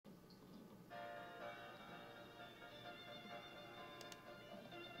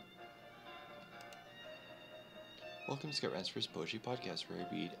Welcome to Scott Ransopher's Poetry Podcast, where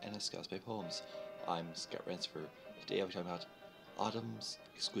I read and discuss my poems. I'm Scott Ransopher. Today I'll be talking about autumn's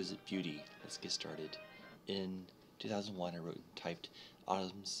exquisite beauty. Let's get started. In 2001, I wrote and typed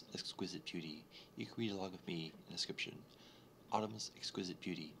autumn's exquisite beauty. You can read along with me in the description. Autumn's exquisite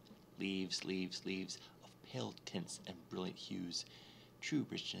beauty. Leaves, leaves, leaves of pale tints and brilliant hues. True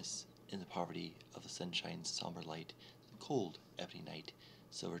richness in the poverty of the sunshine's somber light. The cold ebony night,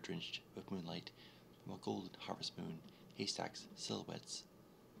 silver drenched with moonlight. From a golden harvest moon, haystacks, silhouettes,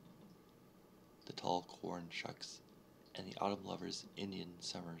 the tall corn shucks, and the autumn lover's Indian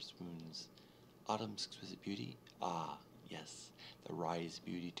summer swoons. Autumn's exquisite beauty? Ah, yes, the rise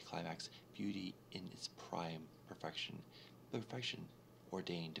beauty to climax, beauty in its prime perfection, but perfection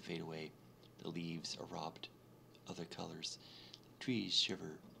ordained to fade away. The leaves are robbed of their colors, the trees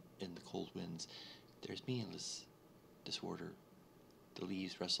shiver in the cold winds. There's meaningless disorder. The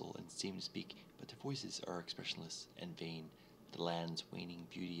leaves rustle and seem to speak, but their voices are expressionless and vain. The land's waning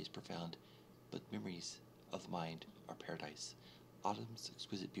beauty is profound, but memories of the mind are paradise. Autumn's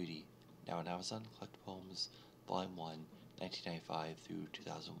exquisite beauty, now on Amazon. Collect Poems, Volume 1, 1995 through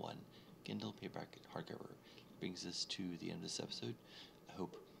 2001. Kindle, paperback, and hardcover. Brings us to the end of this episode. I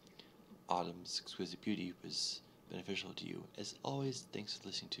hope Autumn's exquisite beauty was beneficial to you. As always, thanks for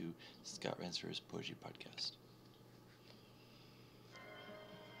listening to Scott Ransopher's Poetry Podcast.